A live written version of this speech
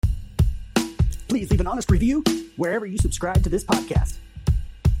Please leave an honest review wherever you subscribe to this podcast.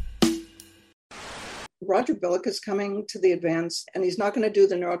 Roger Billick is coming to the advanced, and he's not going to do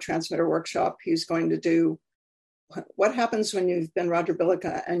the neurotransmitter workshop. He's going to do what happens when you've been Roger Billick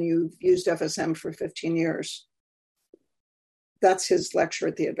and you've used FSM for 15 years. That's his lecture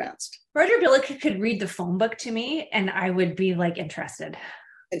at the advanced. Roger Billick could read the phone book to me and I would be like interested.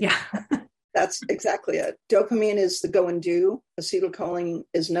 Yeah. That's exactly it. Dopamine is the go and do. Acetylcholine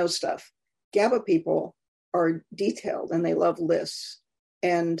is no stuff. GABA people are detailed and they love lists.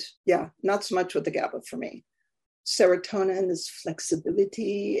 And yeah, not so much with the GABA for me. Serotonin is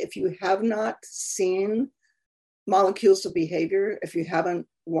flexibility. If you have not seen Molecules of Behavior, if you haven't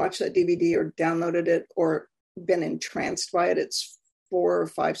watched that DVD or downloaded it or been entranced by it, it's 4 or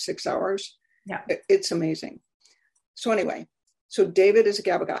 5, 6 hours. Yeah, it's amazing. So anyway, so David is a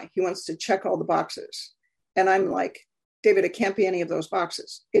GABA guy. He wants to check all the boxes. And I'm like, David, it can't be any of those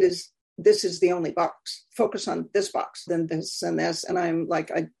boxes. This is the only box. Focus on this box, then this and this. And I'm like,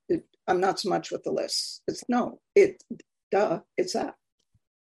 I'm not so much with the lists. It's that.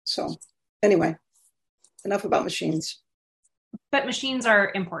 So anyway, enough about machines. But machines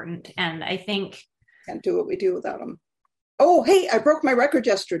are important. And I think can't do what we do without them. Oh, hey, I broke my record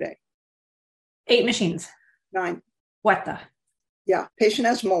yesterday. 8 machines. 9. What the? Yeah. Patient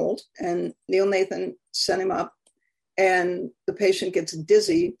has mold and Neil Nathan sent him up and the patient gets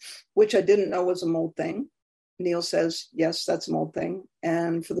dizzy, which I didn't know was a mold thing. Neil says, yes, that's a mold thing.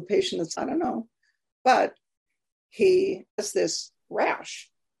 And for the patient, I don't know. But he has this rash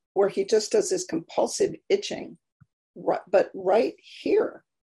where he just does this compulsive itching, but right here,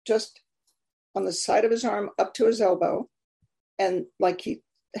 just on the side of his arm up to his elbow. And like he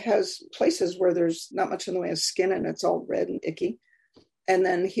has places where there's not much in the way of skin and it's all red and icky. And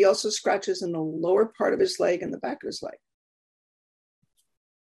then he also scratches in the lower part of his leg and the back of his leg.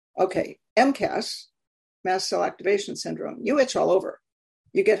 Okay, MCAS, mast cell activation syndrome. You itch all over.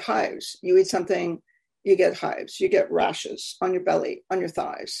 You get hives. You eat something, you get hives. You get rashes on your belly, on your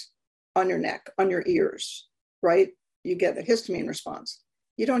thighs, on your neck, on your ears, right? You get a histamine response.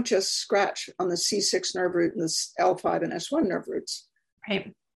 You don't just scratch on the C6 nerve root and the L5 and S1 nerve roots.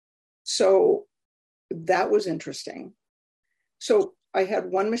 Right. So that was interesting. So I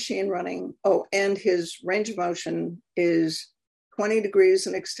had one machine running. Oh, and his range of motion is 20 degrees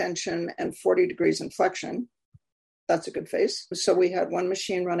in extension and 40 degrees in flexion. That's a good face. So we had one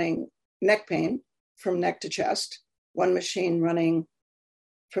machine running neck pain from neck to chest, one machine running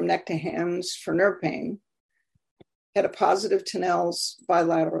from neck to hands for nerve pain. Had a positive Tinel's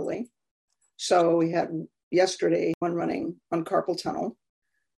bilaterally. So we had yesterday one running on carpal tunnel,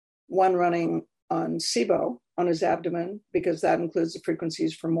 one running on SIBO on his abdomen, because that includes the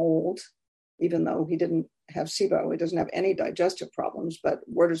frequencies for mold, even though he didn't have SIBO. He doesn't have any digestive problems, but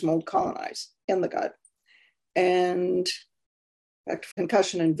where does mold colonize? In the gut. And back to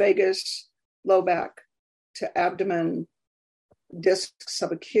concussion in vagus, low back to abdomen, disc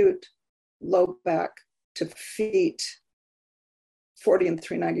subacute, low back to feet, 40 and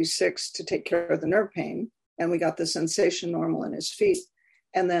 396 to take care of the nerve pain. And we got the sensation normal in his feet.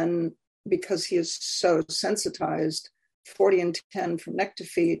 And then because he is so sensitized, 40 and 10 from neck to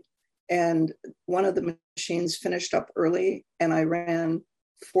feet. And one of the machines finished up early and I ran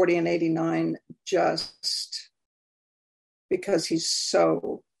 40 and 89 just because he's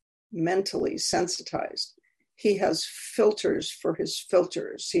so mentally sensitized. He has filters for his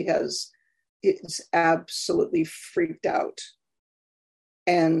filters. It's absolutely freaked out.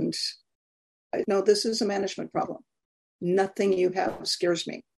 And I know this is a management problem. Nothing you have scares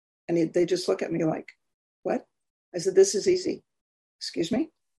me. And they just look at me like, what? I said, this is easy. Excuse me?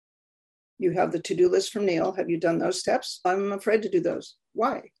 You have the to-do list from Neil. Have you done those steps? I'm afraid to do those.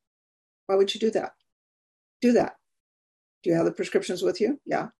 Why? Why would you do that? Do that. Do you have the prescriptions with you?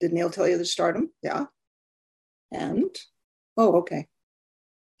 Yeah. Did Neil tell you to start them? Yeah. And, oh, okay.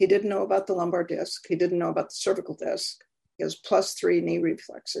 He didn't know about the lumbar disc. He didn't know about the cervical disc. He has +3 knee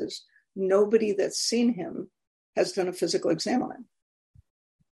reflexes. Nobody that's seen him has done a physical exam on him.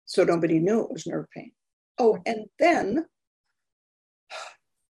 So nobody knew it was nerve pain. Oh, and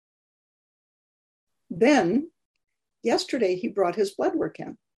then yesterday he brought his blood work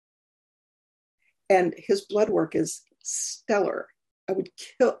in. And his blood work is stellar.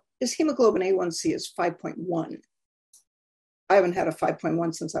 His hemoglobin A1C is 5.1. I haven't had a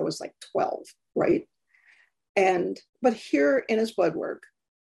 5.1 since I was like 12, right? But here in his blood work,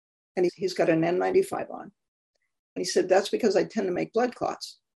 and he's got an N95 on. And he said, that's because I tend to make blood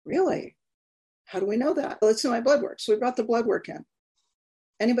clots. Really? How do we know that? Well, it's in my blood work. So we brought the blood work in.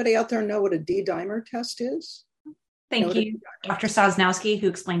 Anybody out there know what a D-dimer test is? Thank you, Dr. Sosnowski, who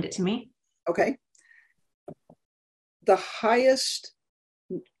explained it to me. Okay. The highest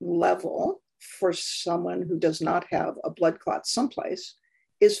level for someone who does not have a blood clot someplace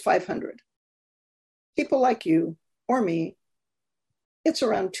is 500. People like you or me, it's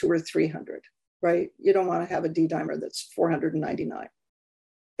around 200 or 300, right? You don't want to have a D dimer that's 499.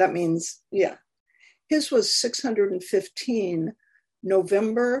 That means, yeah. His was 615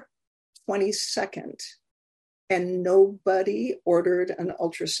 November 22nd, and nobody ordered an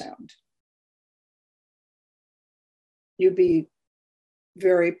ultrasound. You'd be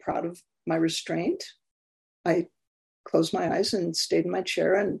very proud of my restraint. I closed my eyes and stayed in my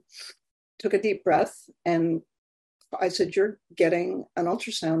chair and took a deep breath. And I said, you're getting an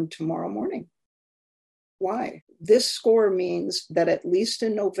ultrasound tomorrow morning. Why? This score means that at least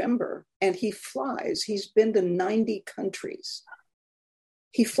in November, and he flies, he's been to 90 countries.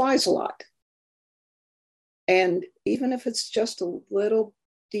 He flies a lot. And even if it's just a little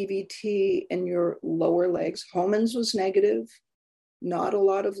DVT in your lower legs, Homan's was negative, not a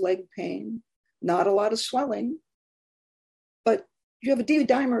lot of leg pain, not a lot of swelling, but you have a D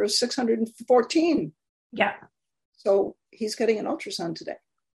dimer of 614. Yeah. So he's getting an ultrasound today.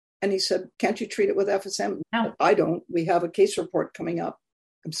 And he said, can't you treat it with FSM? No. I don't. We have a case report coming up.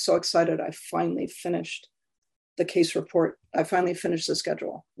 I'm so excited. I finally finished the case report. I finally finished the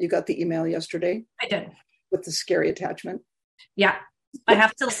schedule. You got the email yesterday? I did. With the scary attachment? Yeah. I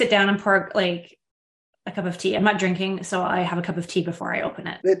have to sit down and pour like a cup of tea. I'm not drinking, so I have a cup of tea before I open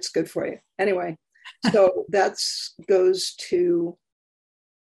it. It's good for you. Anyway, so that goes to,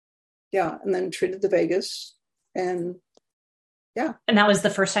 yeah, and then treated the vagus. And yeah. And that was the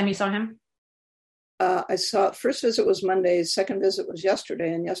first time you saw him? I saw, first visit was Monday, second visit was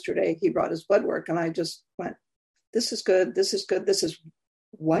yesterday. And yesterday he brought his blood work and I just went, this is good. This is good. This is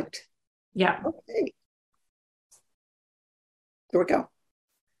what? Yeah. Okay. There we go.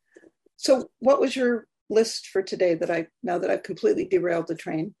 So what was your list for today now that I've completely derailed the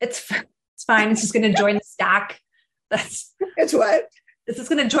train? It's fine. It's just going to join the stack. It's what? This is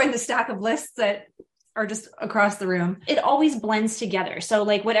going to join the stack of lists that are just across the room. It always blends together. So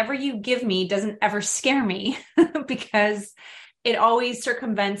like whatever you give me doesn't ever scare me because it always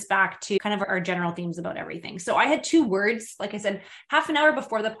circumvents back to kind of our general themes about everything. So I had 2 words, like I said, half an hour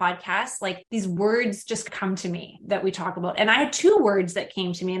before the podcast, like these words just come to me that we talk about. And I had 2 words that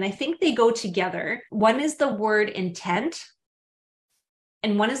came to me and I think they go together. One is the word intent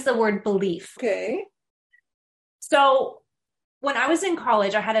and one is the word belief. Okay. So when I was in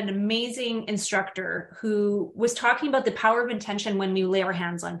college, I had an amazing instructor who was talking about the power of intention when we lay our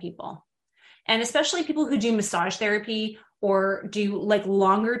hands on people. And especially people who do massage therapy or do like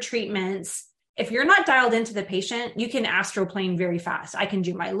longer treatments. If you're not dialed into the patient, you can astroplane very fast. I can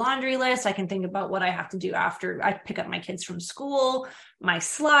do my laundry list. I can think about what I have to do after I pick up my kids from school, my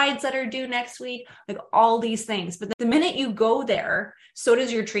slides that are due next week, like all these things. But the minute you go there, so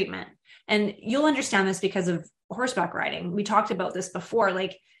does your treatment. And you'll understand this because of horseback riding. We talked about this before,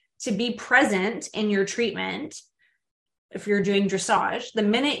 like to be present in your treatment. If you're doing dressage, the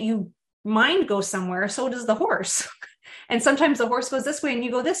minute you mind goes somewhere, so does the horse. And sometimes the horse goes this way and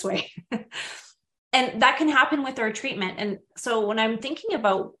you go this way. And that can happen with our treatment. And so when I'm thinking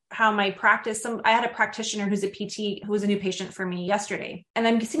about how my practice, I had a practitioner who's a PT, who was a new patient for me yesterday. And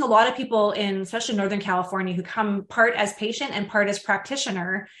I'm seeing a lot of people in, especially Northern California, who come part as patient and part as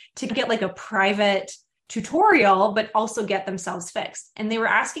practitioner to get like a private tutorial, but also get themselves fixed. And they were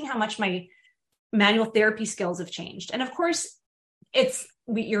asking how much my manual therapy skills have changed. And of course,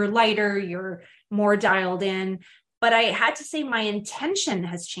 you're lighter, you're more dialed in. But I had to say my intention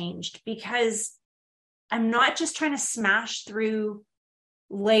has changed because I'm not just trying to smash through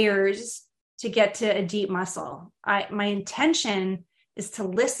layers to get to a deep muscle. My intention is to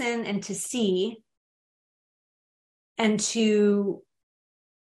listen and to see and to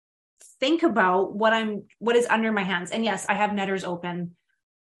think about what is under my hands. And yes, I have netters open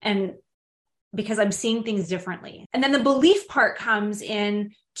and because I'm seeing things differently. And then the belief part comes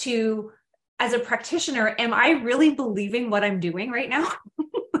in to, as a practitioner, am I really believing what I'm doing right now?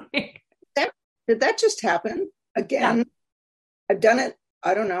 Did that just happen again? Yeah. I've done it,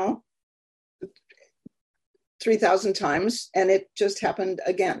 I don't know, 3,000 times, and it just happened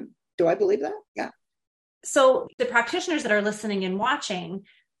again. Do I believe that? Yeah. So the practitioners that are listening and watching,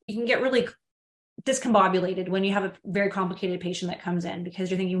 you can get really discombobulated when you have a very complicated patient that comes in because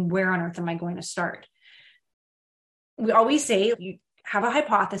you're thinking, where on earth am I going to start? We always say you have a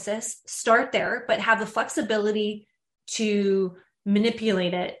hypothesis, start there, but have the flexibility to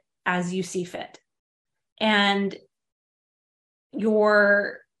manipulate it as you see fit. And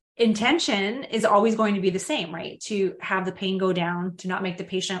your intention is always going to be the same, right? To have the pain go down, to not make the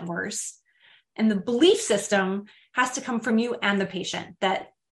patient worse. And the belief system has to come from you and the patient that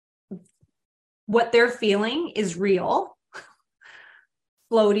what they're feeling is real.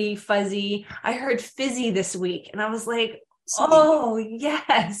 Floaty, fuzzy. I heard fizzy this week, and I was like, oh,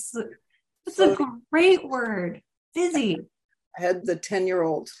 yes. That's a great word. Fizzy. I had the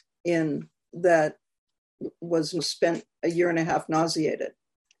 10-year-old in that was spent a year and a half nauseated.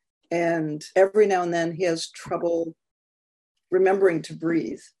 And every now and then he has trouble remembering to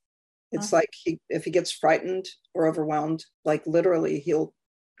breathe. It's like if he gets frightened or overwhelmed, like literally he'll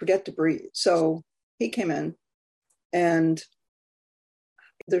forget to breathe. So he came in and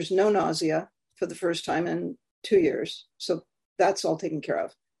there's no nausea for the first time in 2 years. So that's all taken care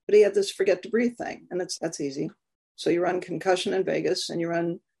of. But he had this forget to breathe thing, and that's easy. So you run concussion in Vegas and you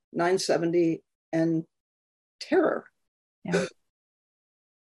run 970 and terror. Yeah.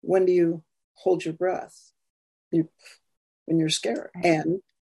 When do you hold your breath? When you're scared. Right. And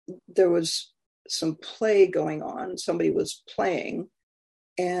there was some play going on. Somebody was playing,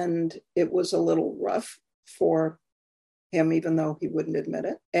 and it was a little rough for him, even though he wouldn't admit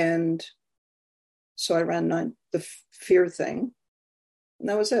it. And so I ran the fear thing, and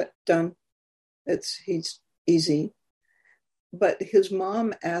that was it. Done. He's easy. But his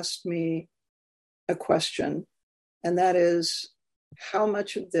mom asked me a question, and that is, how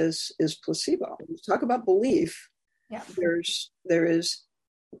much of this is placebo? When you talk about belief, there is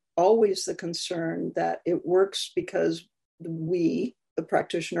always the concern that it works because we, the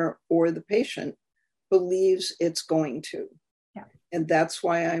practitioner or the patient, believes it's going to. Yeah. And that's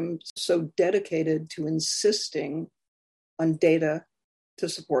why I'm so dedicated to insisting on data to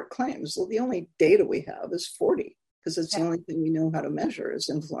support claims. Well, the only data we have is 40, because it's the only thing we know how to measure is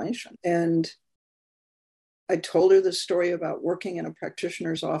inflammation. And I told her the story about working in a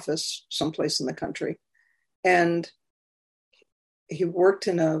practitioner's office someplace in the country. And he worked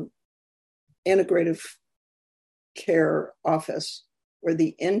in a integrative care office where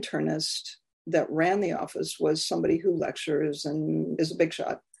the internist that ran the office was somebody who lectures and is a big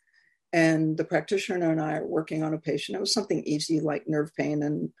shot. And the practitioner and I are working on a patient. It was something easy like nerve pain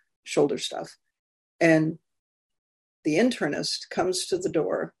and shoulder stuff. And the internist comes to the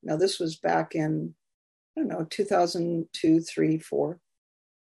door. Now, this was back in, 2002, 3, 4.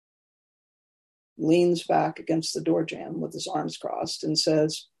 Leans back against the door jamb with his arms crossed and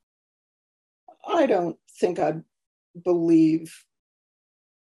says, I don't think I believe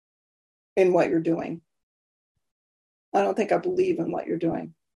in what you're doing. I don't think I believe in what you're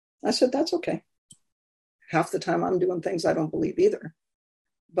doing. I said, that's okay. Half the time I'm doing things I don't believe either.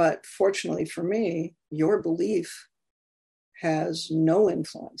 But fortunately for me, your belief has no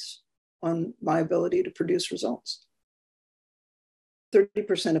influence on my ability to produce results.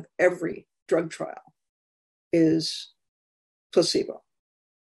 30% of every drug trial is placebo.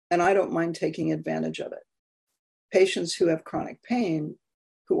 And I don't mind taking advantage of it. Patients who have chronic pain,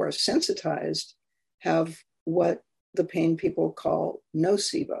 who are sensitized, have what the pain people call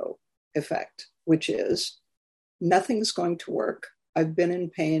nocebo effect, which is nothing's going to work. I've been in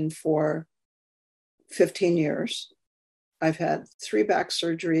pain for 15 years. I've had 3 back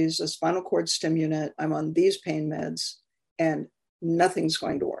surgeries, a spinal cord stim unit. I'm on these pain meds, and nothing's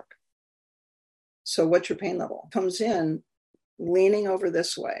going to work. So what's your pain level? Comes in leaning over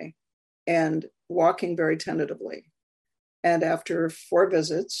this way and walking very tentatively. And after 4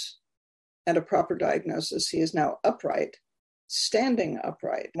 visits and a proper diagnosis, he is now upright, standing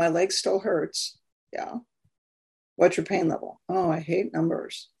upright. My leg still hurts. Yeah. What's your pain level? Oh, I hate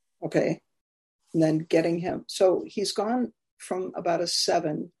numbers. Okay. And then getting him. So he's gone from about a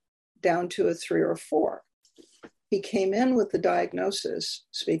 7 down to a 3 or a 4. He came in with the diagnosis,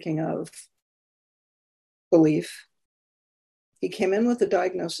 speaking of belief, he came in with the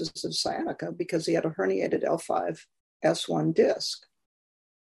diagnosis of sciatica because he had a herniated L5 S1 disc.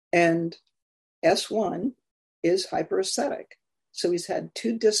 And S1 is hyperesthetic. So he's had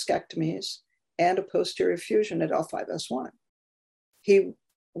 2 discectomies and a posterior fusion at L5 S1.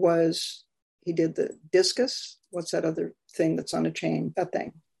 He did the discus. What's that other thing that's on a chain? That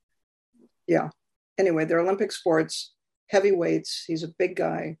thing. Yeah. Anyway, they're Olympic sports, heavy weights. He's a big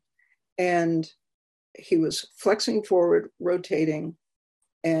guy. And he was flexing forward, rotating,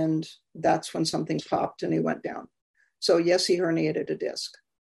 and that's when something popped and he went down. So yes, he herniated a disc.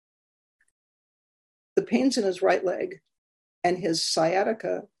 The pain's in his right leg, and his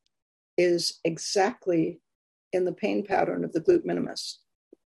sciatica is exactly in the pain pattern of the glute minimus.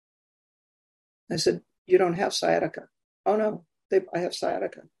 I said, you don't have sciatica. Oh no, I have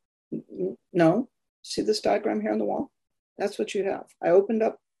sciatica. No, see this diagram here on the wall? That's what you have. I opened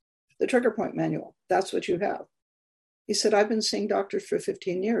up the trigger point manual. That's what you have. He said, I've been seeing doctors for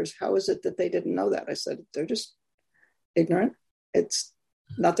 15 years. How is it that they didn't know that? I said, they're just ignorant. It's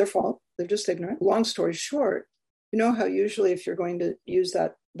not their fault. They're just ignorant. Long story short, you know how usually if you're going to use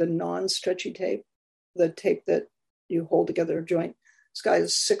the non-stretchy tape, the tape that you hold together a joint, this guy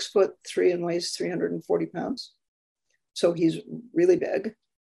is 6'3" and weighs 340 pounds. So he's really big.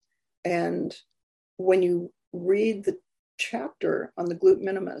 And when you read the chapter on the glute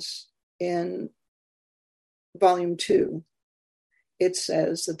minimus in volume 2, it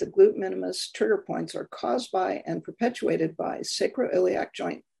says that the glute minimus trigger points are caused by and perpetuated by sacroiliac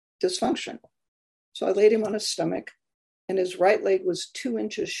joint dysfunction. So I laid him on his stomach, and his right leg was 2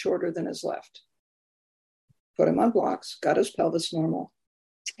 inches shorter than his left. Put him on blocks, got his pelvis normal,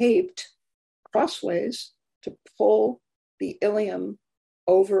 taped crossways to pull the ilium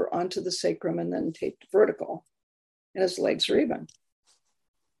over onto the sacrum, and then taped vertical, and his legs are even.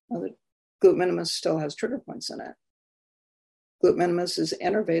 Now, the glute minimus still has trigger points in it. Glute minimus is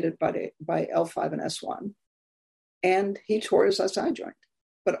innervated by L5 and S1, and he tore his SI joint.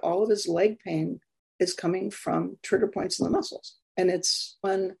 But all of his leg pain is coming from trigger points in the muscles. And it's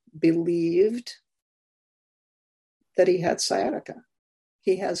believed that he had sciatica.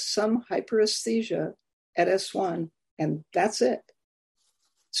 He has some hyperesthesia at S1, and that's it.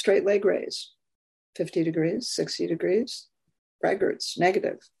 Straight leg raise, 50 degrees, 60 degrees, braggarts,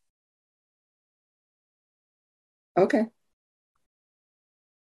 negative. Okay.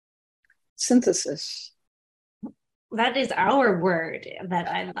 Synthesis. That is our word that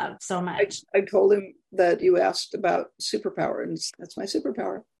I love so much. I told him that you asked about superpower, and that's my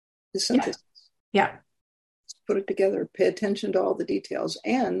superpower, is synthesis. Yeah. Put it together, pay attention to all the details.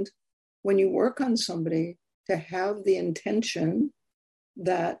 And when you work on somebody, to have the intention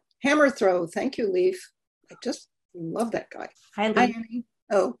that hammer throw, thank you, Leaf. I just love that guy. Hi, Leaf. Hi, Annie.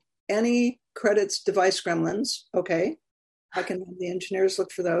 Oh, Annie credits Device Gremlins. Okay. I can have the engineers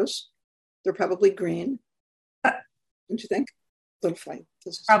look for those. They're probably green. Don't you think? Little fight.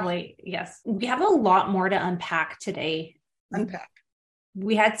 Probably, yes. We have a lot more to unpack today. Unpack.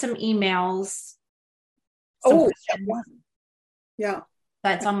 We had some emails. One. Yeah.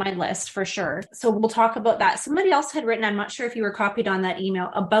 That's on my list for sure. So we'll talk about that. Somebody else had written, I'm not sure if you were copied on that email,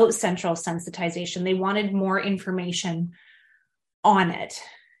 about central sensitization. They wanted more information on it.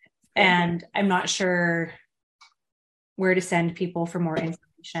 Okay. And I'm not sure where to send people for more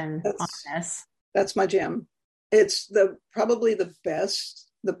information on this. That's my jam. It's probably the best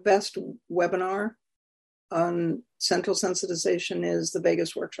webinar on central sensitization is the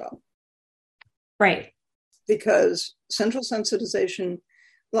Vegas workshop. Right. Because central sensitization,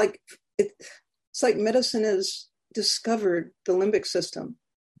 it's like medicine has discovered the limbic system.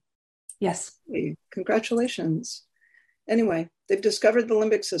 Yes. Hey, congratulations. Anyway, they've discovered the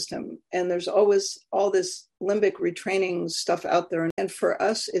limbic system, and there's always all this limbic retraining stuff out there. And for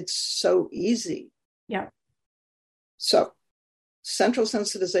us, it's so easy. Yeah. So central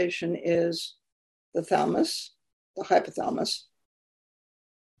sensitization is the thalamus, the hypothalamus.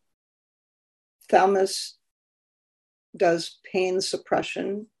 Thalamus does pain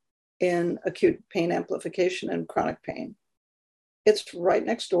suppression in acute pain amplification and chronic pain. It's right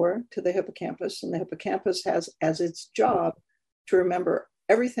next door to the hippocampus, and the hippocampus has as its job to remember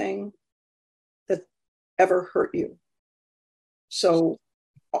everything that ever hurt you. So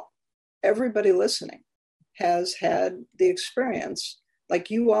everybody listening has had the experience, like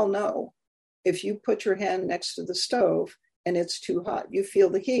you all know, if you put your hand next to the stove and it's too hot, you feel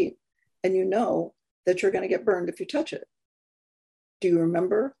the heat and you know that you're going to get burned if you touch it. Do you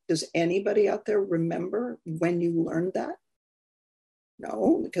remember? Does anybody out there remember when you learned that?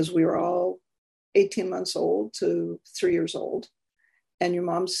 No, because we were all 18 months old to 3 years old. And your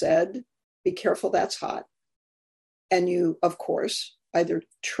mom said, be careful, that's hot. And you, of course, either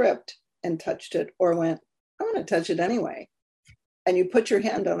tripped and touched it or went, I'm going to touch it anyway. And you put your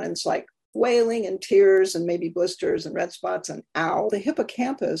hand on it, and it's like wailing and tears and maybe blisters and red spots and ow. The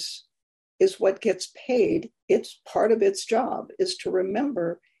hippocampus is what gets paid. It's part of its job is to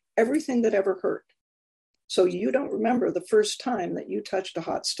remember everything that ever hurt. So you don't remember the first time that you touched a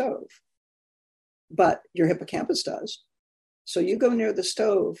hot stove, but your hippocampus does. So you go near the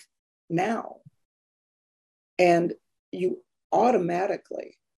stove now, and you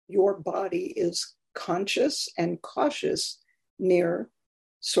automatically, your body is conscious and cautious near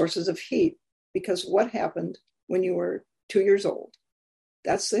sources of heat, because what happened when you were 2 years old?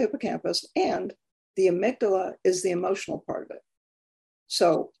 That's the hippocampus, and the amygdala is the emotional part of it.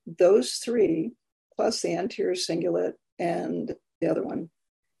 So those three, plus the anterior cingulate and the other one,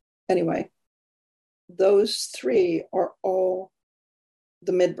 anyway, those three are all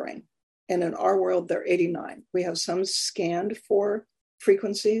the midbrain. And in our world, they're 89. We have some scanned for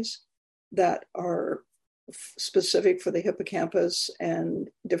frequencies that are specific for the hippocampus and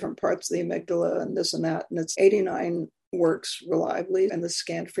different parts of the amygdala and this and that. And it's 89 works reliably, and the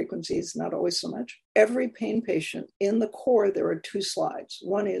scanned frequencies, not always so much. Every pain patient, in the core, there are two slides.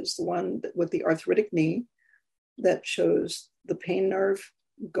 One is the one with the arthritic knee that shows the pain nerve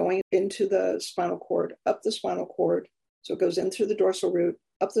going into the spinal cord, up the spinal cord. So it goes in through the dorsal root,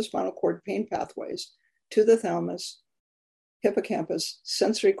 up the spinal cord pain pathways to the thalamus, hippocampus,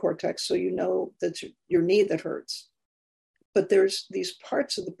 sensory cortex, so you know that's your knee that hurts. But there's these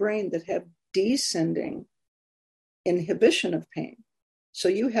parts of the brain that have descending inhibition of pain. So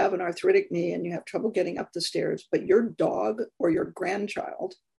you have an arthritic knee and you have trouble getting up the stairs, but your dog or your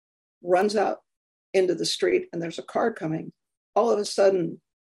grandchild runs out into the street and there's a car coming. All of a sudden,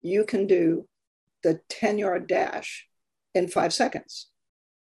 you can do the 10-yard dash in 5 seconds.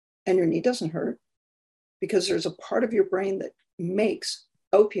 And your knee doesn't hurt because there's a part of your brain that makes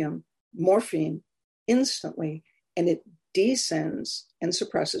opium, morphine instantly, and it descends and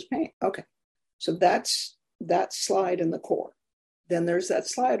suppresses pain. Okay, so that's that slide in the core. Then there's that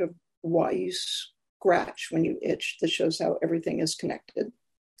slide of why you scratch when you itch that shows how everything is connected.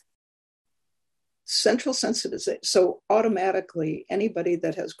 Central sensitization. So automatically, anybody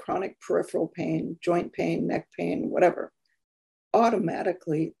that has chronic peripheral pain, joint pain, neck pain, whatever,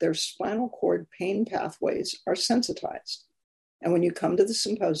 automatically their spinal cord pain pathways are sensitized. And when you come to the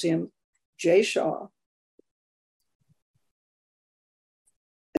symposium, Jay Shaw,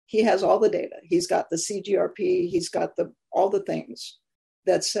 he has all the data. He's got the CGRP, he's got all the things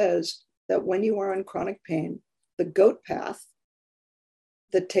that says that when you are in chronic pain, the goat path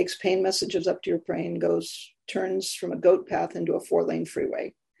that takes pain messages up to your brain turns from a goat path into a 4-lane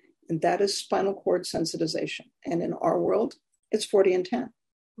freeway. And that is spinal cord sensitization. And in our world, it's 40 and 10.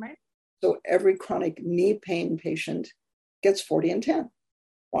 Right. So every chronic knee pain patient gets 40 and 10.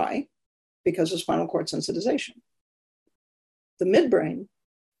 Why? Because of spinal cord sensitization. The midbrain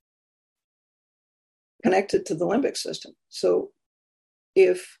connected to the limbic system. So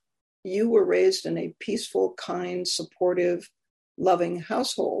if you were raised in a peaceful, kind, supportive, loving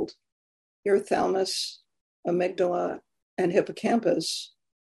household, your thalamus, amygdala, and hippocampus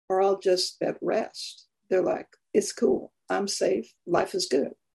are all just at rest. They're like, it's cool, I'm safe, life is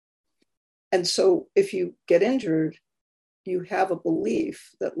good. And so if you get injured, you have a belief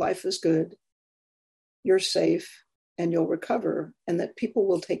that life is good, you're safe, and you'll recover, and that people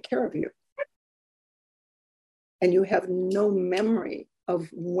will take care of you. And you have no memory of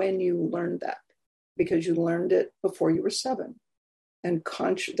when you learned that because you learned it before you were 7. And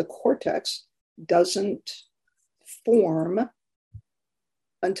the cortex doesn't form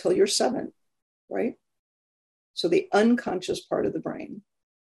until you're 7, right? So the unconscious part of the brain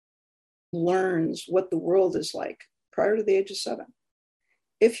learns what the world is like prior to the age of 7.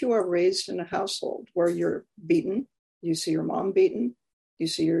 If you are raised in a household where you're beaten, you see your mom beaten, you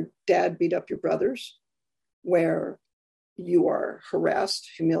see your dad beat up your brothers, where you are harassed,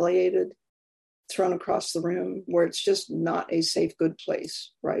 humiliated, thrown across the room, where it's just not a safe, good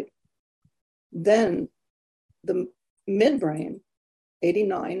place, right? Then the midbrain,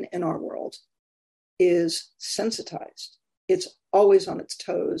 89 in our world, is sensitized. It's always on its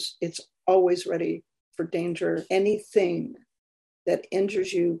toes. It's always ready for danger. Anything that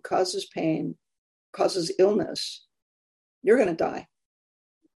injures you, causes pain, causes illness, you're going to die.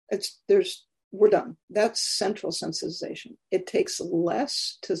 We're done. That's central sensitization. It takes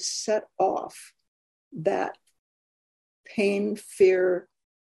less to set off that pain, fear,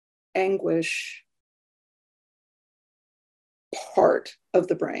 anguish part of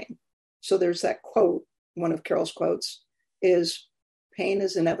the brain. So there's that quote, one of Carol's quotes is, pain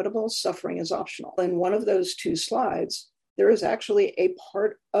is inevitable, suffering is optional. In one of those two slides, there is actually a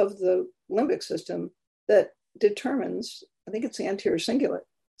part of the limbic system that determines, I think it's the anterior cingulate,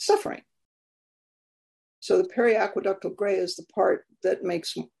 suffering. So the periaqueductal gray is the part that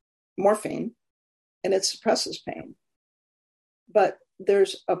makes morphine and it suppresses pain. But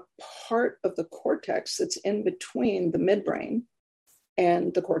there's a part of the cortex that's in between the midbrain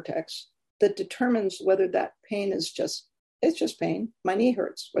and the cortex that determines whether that pain is just pain. My knee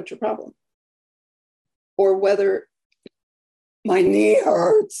hurts. What's your problem? Or whether my knee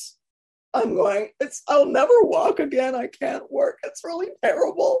hurts. I'll never walk again. I can't work. It's really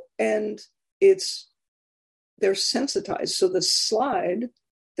terrible. And they're sensitized. So the slide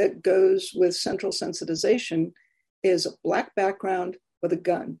that goes with central sensitization is a black background with a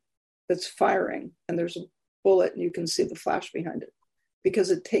gun that's firing, and there's a bullet and you can see the flash behind it, because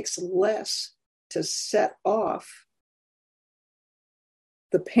it takes less to set off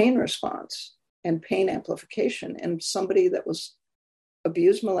the pain response and pain amplification in somebody that was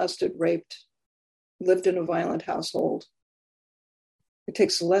abused, molested, raped, lived in a violent household. It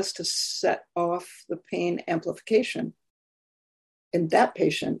takes less to set off the pain amplification in that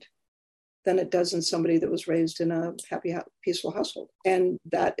patient than it does in somebody that was raised in a happy, peaceful household. And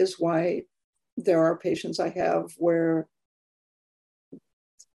that is why there are patients I have where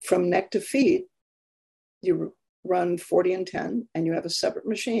from neck to feet, you run 40 and 10, and you have a separate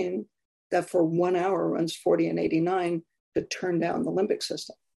machine that for 1 hour runs 40 and 89 to turn down the limbic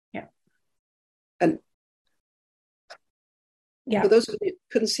system. Yeah. And yeah, for those of you who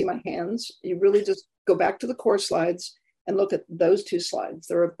couldn't see my hands, you really just go back to the core slides and look at those two slides.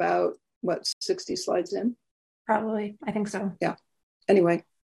 They're about, 60 slides in? probably. I think so. Yeah. Anyway.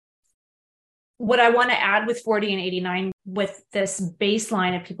 What I want to add with 40 and 89 with this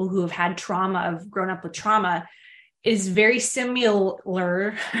baseline of people who have had trauma, have grown up with trauma, is very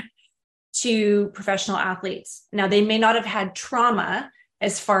similar to professional athletes. Now, they may not have had trauma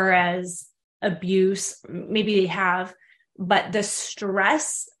as far as abuse, maybe they have, but the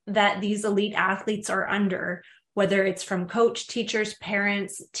stress that these elite athletes are under, whether it's from coach, teachers,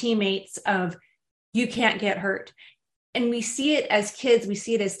 parents, teammates, of you can't get hurt. And we see it as kids, we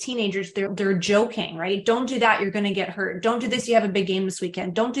see it as teenagers, they're joking, right? Don't do that, you're going to get hurt. Don't do this, you have a big game this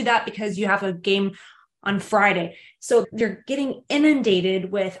weekend. Don't do that because you have a game on Friday. So they're getting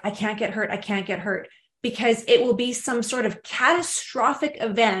inundated with, I can't get hurt, because it will be some sort of catastrophic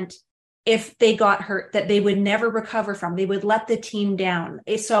event if they got hurt that they would never recover from. They would let the team down.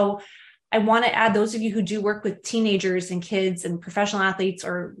 So I want to add, those of you who do work with teenagers and kids and professional athletes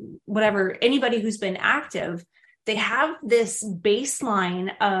or whatever, anybody who's been active, they have this baseline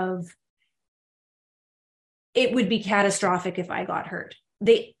of, it would be catastrophic if I got hurt.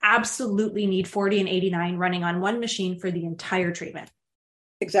 They absolutely need 40 and 89 running on one machine for the entire treatment.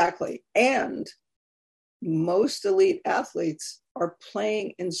 Exactly. And most elite athletes are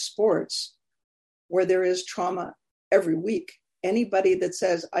playing in sports where there is trauma every week. Anybody that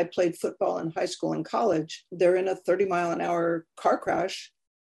says, I played football in high school and college, they're in a 30-mile-an-hour car crash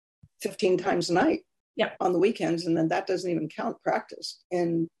 15 times a night. Yep. On the weekends, and then that doesn't even count practice.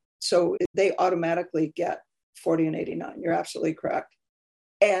 And so they automatically get 40 and 89. You're absolutely correct.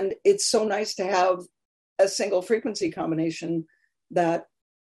 And it's so nice to have a single frequency combination that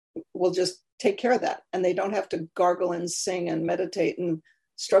will just take care of that. And they don't have to gargle and sing and meditate and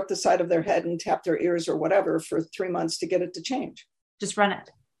stroke the side of their head and tap their ears or whatever for 3 months to get it to change. Just run it.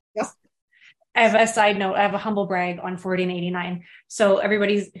 Yeah. I have a side note. I have a humble brag on 40 and 89. So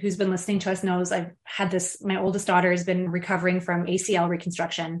everybody who's been listening to us knows I've had this, my oldest daughter has been recovering from ACL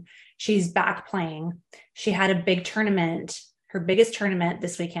reconstruction. She's back playing. She had a big tournament, her biggest tournament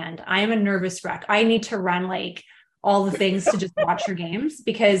this weekend. I am a nervous wreck. I need to run like all the things to just watch her games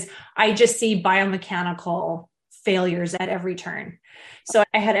because I just see biomechanical failures at every turn. So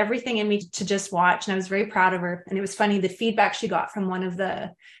I had everything in me to just watch, and I was very proud of her. And it was funny, the feedback she got from one of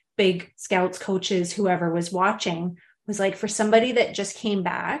the big scouts, coaches, whoever was watching, was like, for somebody that just came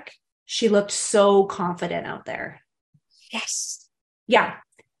back, she looked so confident out there. Yes. Yeah.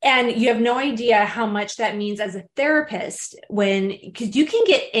 And you have no idea how much that means as a therapist because you can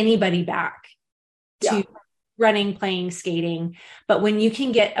get anybody back to running, playing, skating. But when you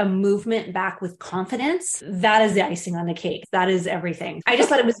can get a movement back with confidence, that is the icing on the cake. That is everything. I just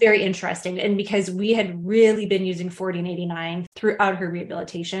thought it was very interesting. And because we had really been using 40 and 89 throughout her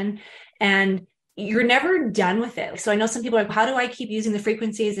rehabilitation, and you're never done with it. So I know some people are like, how do I keep using the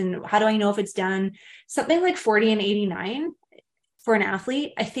frequencies and how do I know if it's done? Something like 40 and 89 for an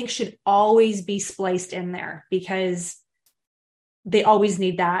athlete, I think should always be spliced in there because they always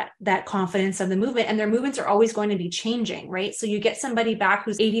need that confidence of the movement, and their movements are always going to be changing, right? So you get somebody back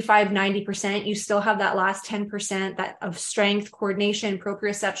who's 85, 90%, you still have that last 10% that of strength, coordination,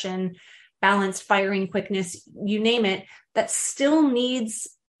 proprioception, balance, firing, quickness, you name it, that still needs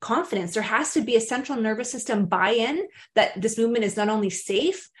confidence. There has to be a central nervous system buy-in that this movement is not only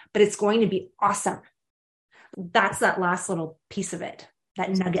safe, but it's going to be awesome. That's that last little piece of it, that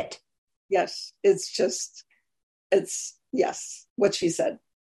nugget. Yes. Yes, what she said.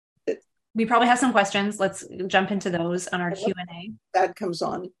 We probably have some questions. Let's jump into those on our Q&A. That comes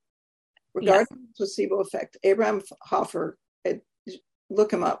on. Regarding the placebo effect, Abraham Hoffer,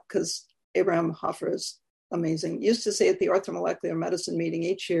 look him up because Abraham Hoffer is amazing, used to say at the orthomolecular medicine meeting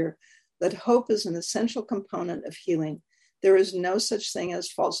each year that hope is an essential component of healing. There is no such thing as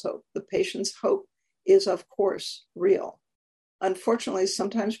false hope. The patient's hope is, of course, real. Unfortunately,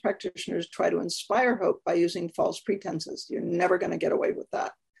 sometimes practitioners try to inspire hope by using false pretenses. You're never going to get away with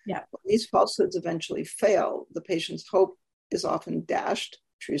that. Yeah. When these falsehoods eventually fail, the patient's hope is often dashed,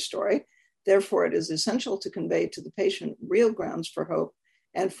 true story. Therefore, it is essential to convey to the patient real grounds for hope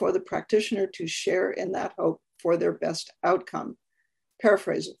and for the practitioner to share in that hope for their best outcome.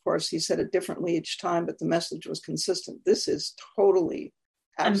 Paraphrase, of course, he said it differently each time, but the message was consistent. This is totally,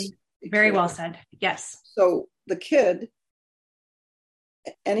 absolutely very true. well said. Yes. So the kid,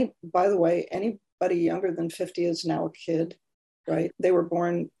 by the way, anybody younger than 50 is now a kid, right? They were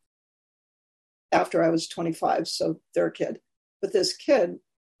born after I was 25, so they're a kid. But this kid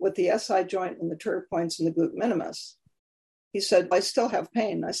with the SI joint and the trigger points and the glute minimus, he said, I still have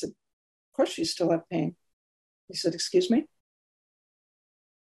pain. I said, of course you still have pain. He said, excuse me?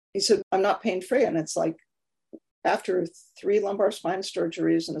 He said, I'm not pain-free. And it's like, after 3 lumbar spine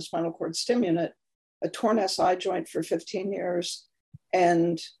surgeries and a spinal cord stimulant, a torn SI joint for 15 years,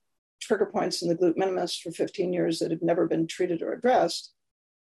 and trigger points in the glute minimus for 15 years that have never been treated or addressed,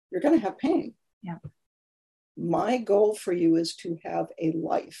 you're going to have pain. Yeah. My goal for you is to have a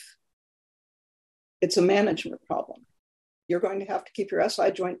life. It's a management problem. You're going to have to keep your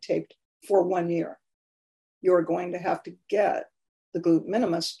SI joint taped for 1 year. You're going to have to get the glute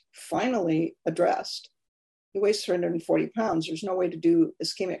minimus finally addressed. He weighs 340 pounds. There's no way to do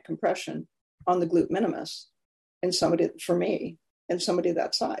ischemic compression on the glute minimus in somebody, for me, in somebody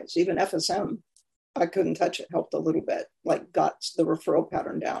that size. Even FSM, I couldn't touch it, helped a little bit, like got the referral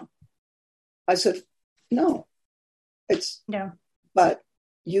pattern down. I said, no, but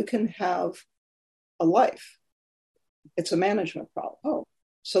you can have a life. It's a management problem. Oh,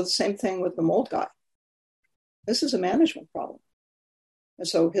 so the same thing with the mold guy. This is a management problem. And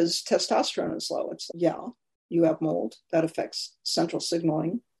so his testosterone is low. It's, you have mold that affects central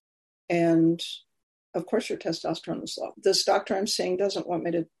signaling. And of course your testosterone is low. This doctor I'm seeing doesn't want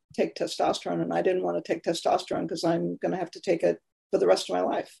me to take testosterone, and I didn't want to take testosterone because I'm going to have to take it for the rest of my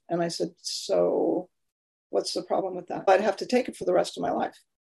life. And I said, so what's the problem with that? I'd have to take it for the rest of my life.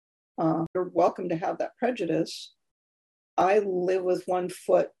 You're welcome to have that prejudice. I live with one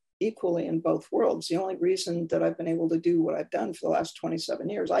foot equally in both worlds. The only reason that I've been able to do what I've done for the last 27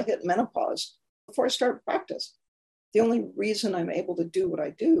 years, I hit menopause before I started practice. The only reason I'm able to do what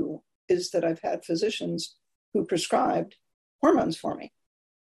I do is that I've had physicians who prescribed hormones for me.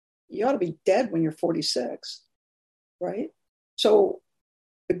 You ought to be dead when you're 46, right? So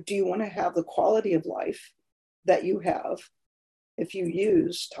do you want to have the quality of life that you have if you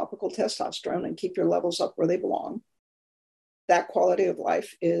use topical testosterone and keep your levels up where they belong? That quality of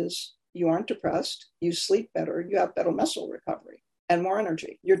life is you aren't depressed, you sleep better, you have better muscle recovery and more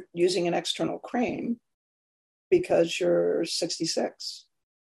energy. You're using an external cream because you're 66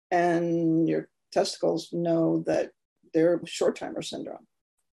 and your testicles know that they're short-timer syndrome.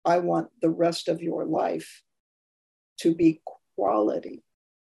 I want the rest of your life to be quality.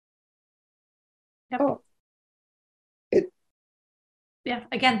 Yep.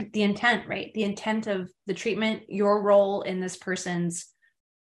 Again, the intent, right? The intent of the treatment, your role in this person's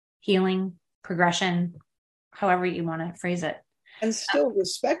healing, progression, however you want to phrase it. And still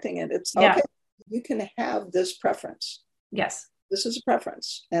respecting it. It's okay. You can have this preference. Yes. This is a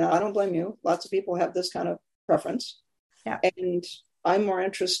preference. And I don't blame you. Lots of people have this kind of preference. Yeah. And I'm more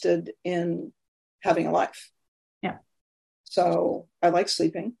interested in having a life. Yeah. So I like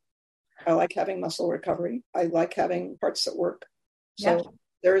sleeping. I like having muscle recovery. I like having parts that work. So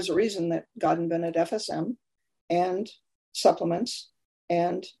there is a reason that God invented FSM and supplements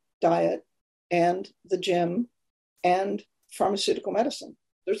and diet and the gym and pharmaceutical medicine.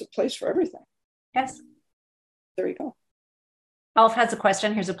 There's a place for everything. Yes. There you go. Alf has a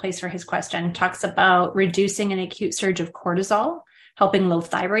question. Here's a place for his question. Talks about reducing an acute surge of cortisol, helping low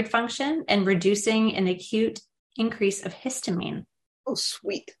thyroid function, and reducing an acute increase of histamine. Oh,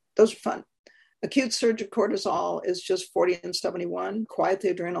 sweet. Those are fun. Acute surge of cortisol is just 40 and 71. Quiet the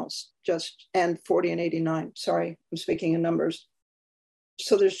adrenals, and 40 and 89. Sorry, I'm speaking in numbers.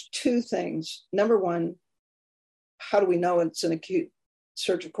 So there's 2 things. Number one, how do we know it's an acute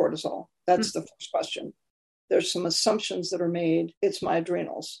surge of cortisol? That's the first question. There's some assumptions that are made. It's my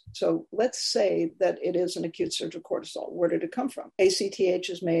adrenals. So let's say that it is an acute surge of cortisol. Where did it come from? ACTH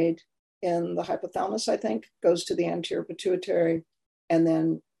is made in the hypothalamus, I think, goes to the anterior pituitary, and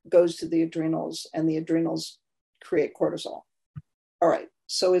then goes to the adrenals, and the adrenals create cortisol. All right.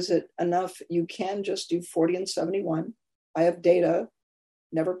 So is it enough? You can just do 40 and 71. I have data,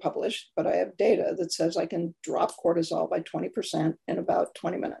 never published, but I have data that says I can drop cortisol by 20% in about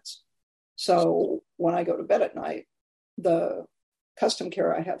 20 minutes. So when I go to bed at night, the custom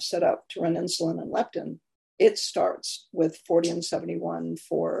care I have set up to run insulin and leptin, it starts with 40 and 71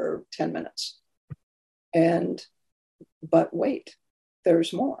 for 10 minutes. But wait,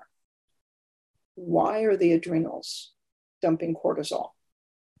 there's more. Why are the adrenals dumping cortisol?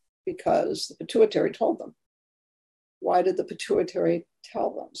 Because the pituitary told them. Why did the pituitary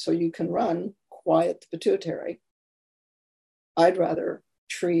tell them? So you can run, quiet the pituitary. I'd rather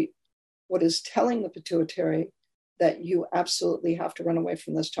treat what is telling the pituitary that you absolutely have to run away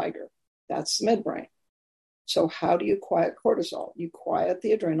from this tiger. That's the midbrain. So how do you quiet cortisol? You quiet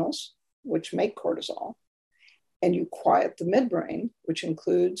the adrenals, which make cortisol, and you quiet the midbrain, which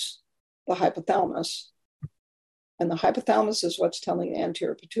includes the hypothalamus. And the hypothalamus is what's telling the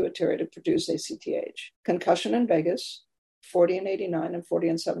anterior pituitary to produce ACTH. Concussion in vagus, 40 and 89 and 40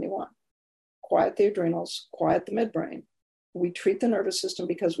 and 71. Quiet the adrenals, quiet the midbrain. We treat the nervous system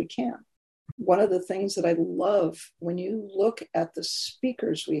because we can. One of the things that I love when you look at the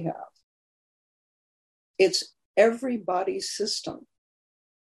speakers we have, it's everybody's system.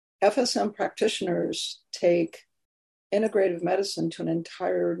 FSM practitioners take integrative medicine to an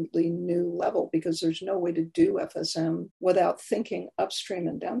entirely new level because there's no way to do FSM without thinking upstream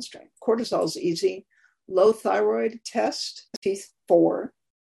and downstream. Cortisol is easy. Low thyroid test, T4,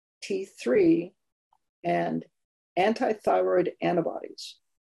 T3, and anti-thyroid antibodies.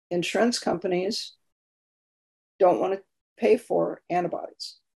 Insurance companies don't want to pay for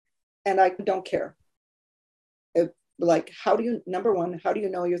antibodies. And I don't care. Number one, how do you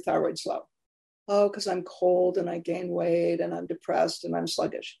know your thyroid's low? Oh, because I'm cold and I gain weight and I'm depressed and I'm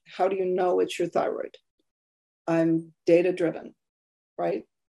sluggish. How do you know it's your thyroid? I'm data driven, right?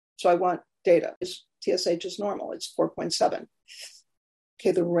 So I want data. TSH is normal. It's 4.7.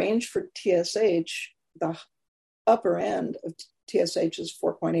 Okay, the range for TSH, the upper end of TSH is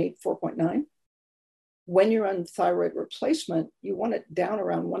 4.8, 4.9. When you're on thyroid replacement, you want it down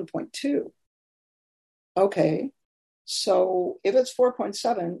around 1.2. Okay, so if it's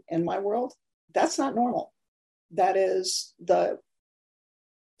 4.7 in my world, that's not normal. That is the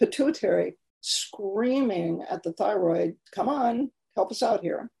pituitary screaming at the thyroid, come on, help us out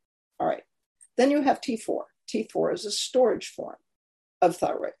here. All right. Then you have T4. T4 is a storage form of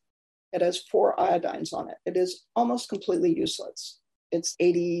thyroid. It has 4 iodines on it. It is almost completely useless. It's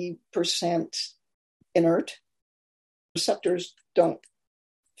 80% inert. Receptors don't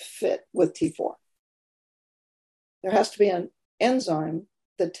fit with T4. There has to be an enzyme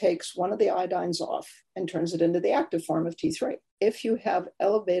that takes one of the iodines off and turns it into the active form of T3. If you have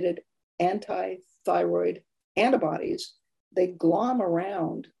elevated anti-thyroid antibodies, they glom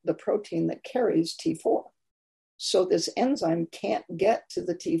around the protein that carries T4. So this enzyme can't get to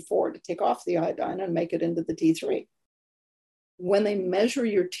the T4 to take off the iodine and make it into the T3. When they measure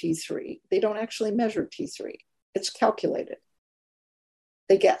your T3, they don't actually measure T3. It's calculated.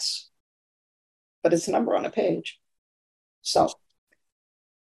 They guess, but it's a number on a page. So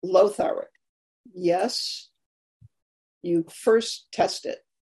low thyroid. Yes, you first test it.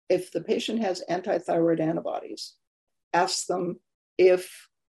 If the patient has anti-thyroid antibodies, ask them if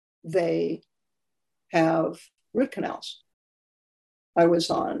they have root canals. I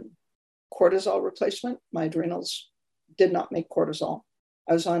was on cortisol replacement. My adrenals did not make cortisol.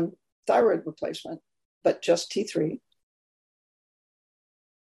 I was on thyroid replacement, but just T3.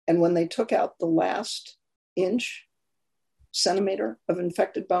 And when they took out the last centimeter of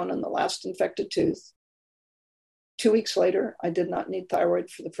infected bone and the last infected tooth, 2 weeks later, I did not need thyroid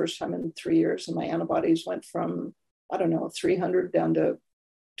for the first time in 3 years. And my antibodies went from, 300 down to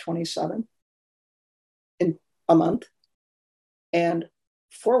 27 in a month. And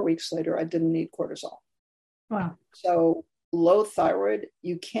 4 weeks later, I didn't need cortisol. Wow. So low thyroid,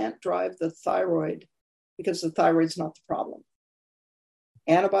 you can't drive the thyroid because the thyroid's not the problem.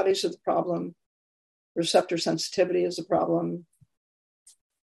 Antibodies are the problem. Receptor sensitivity is a problem.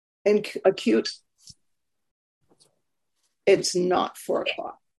 And acute, it's not 4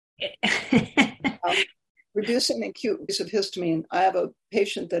 o'clock. Reducing acute use of histamine. I have a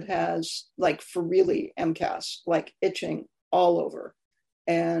patient that has, for really MCAS, itching all over.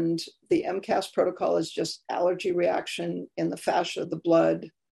 And the MCAS protocol is just allergy reaction in the fascia, the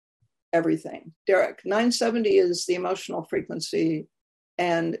blood, everything. Derek, 970 is the emotional frequency,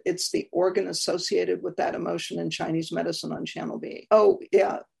 and it's the organ associated with that emotion in Chinese medicine on channel B. Oh,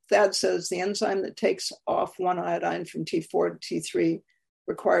 yeah. Thad says the enzyme that takes off one iodine from T4 to T3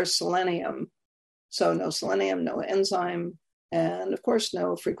 requires selenium. So no selenium, no enzyme, and of course,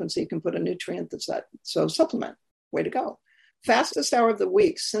 no frequency. You can put a nutrient that's that. So supplement, way to go. Fastest hour of the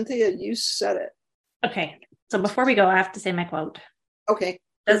week. Cynthia, you said it. Okay. So before we go, I have to say my quote. Okay.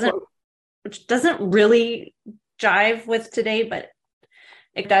 Which doesn't really jive with today, but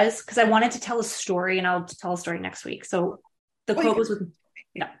it does, because I wanted to tell a story, and I'll tell a story next week. So the quote was with,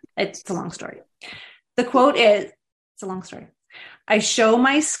 no, it's a long story. The quote is, it's a long story. I show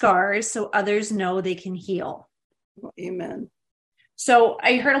my scars so others know they can heal. Amen. So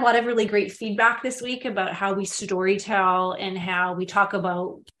I heard a lot of really great feedback this week about how we storytell and how we talk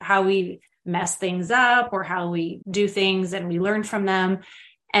about how we mess things up or how we do things and we learn from them.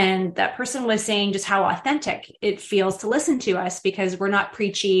 And that person was saying just how authentic it feels to listen to us, because we're not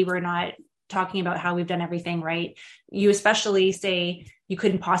preachy. We're not talking about how we've done everything right. You especially say you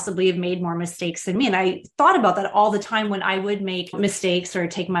couldn't possibly have made more mistakes than me. And I thought about that all the time when I would make mistakes or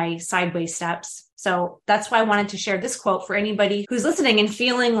take my sideways steps. So that's why I wanted to share this quote for anybody who's listening and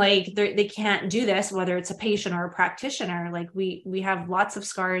feeling like they can't do this, whether it's a patient or a practitioner. Like we have lots of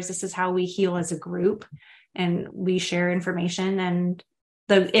scars. This is how we heal as a group, and we share information, and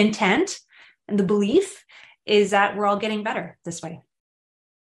the intent and the belief is that we're all getting better this way.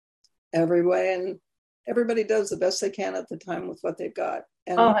 Every way. And everybody does the best they can at the time with what they've got.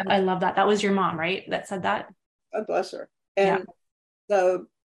 And I love that. That was your mom, right? That said that? God bless her. And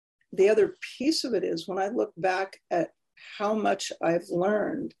the other piece of it is when I look back at how much I've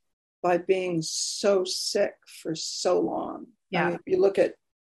learned by being so sick for so long. Yeah. I mean, if you look at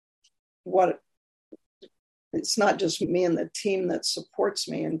it's not just me and the team that supports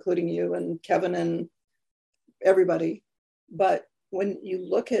me, including you and Kevin and everybody. But when you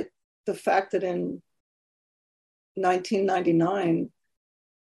look at the fact that in 1999,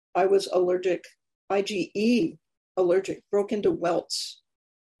 I was IgE allergic, broke into welts.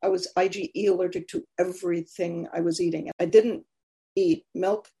 I was IgE allergic to everything I was eating. I didn't eat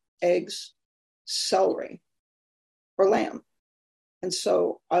milk, eggs, celery, or lamb. And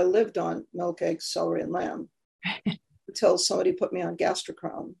so I lived on milk, eggs, celery, and lamb until somebody put me on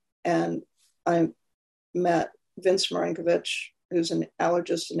Gastrochrome. And I met Vince Marinkovich, who's an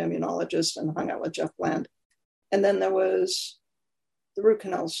allergist and immunologist, and hung out with Jeff Bland. And then there was the root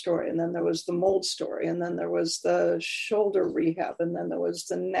canal story, and then there was the mold story, and then there was the shoulder rehab, and then there was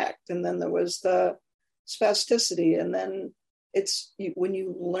the neck, and then there was the spasticity. And then when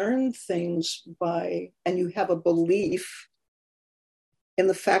you learn things and you have a belief in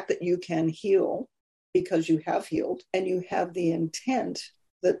the fact that you can heal because you have healed, and you have the intent,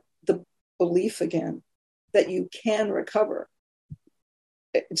 that the belief again, that you can recover.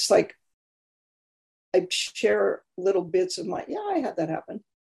 It's like I share little bits of I had that happen.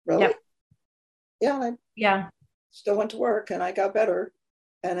 Really? Yep. I still went to work and I got better,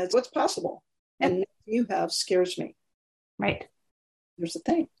 and it's what's possible. Yep. And you have scares me. Right. There's the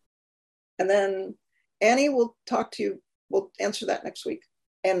thing. And then Annie will talk to you. We'll answer that next week.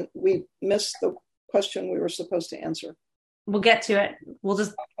 And we missed the question we were supposed to answer. We'll get to it. We'll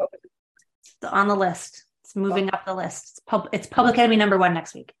just on the list. It's moving up the list. It's Public Enemy number 1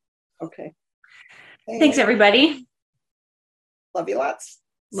 next week. Okay. Thanks, everybody. Love you lots.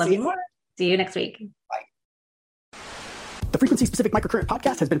 Love you more. See you next week. Bye. The Frequency Specific Microcurrent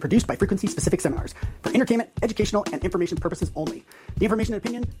podcast has been produced by Frequency Specific Seminars for entertainment, educational, and information purposes only. The information and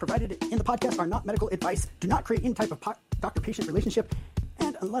opinion provided in the podcast are not medical advice, do not create any type of doctor-patient relationship,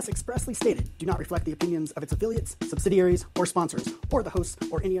 and unless expressly stated, do not reflect the opinions of its affiliates, subsidiaries, or sponsors, or the hosts,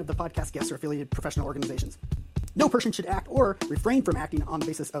 or any of the podcast guests or affiliated professional organizations. No person should act or refrain from acting on the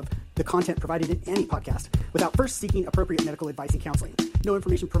basis of the content provided in any podcast without first seeking appropriate medical advice and counseling. No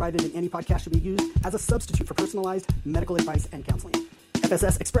information provided in any podcast should be used as a substitute for personalized medical advice and counseling.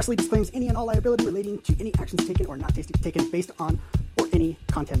 FSS expressly disclaims any and all liability relating to any actions taken or not taken based on or any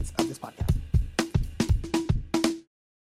contents of this podcast.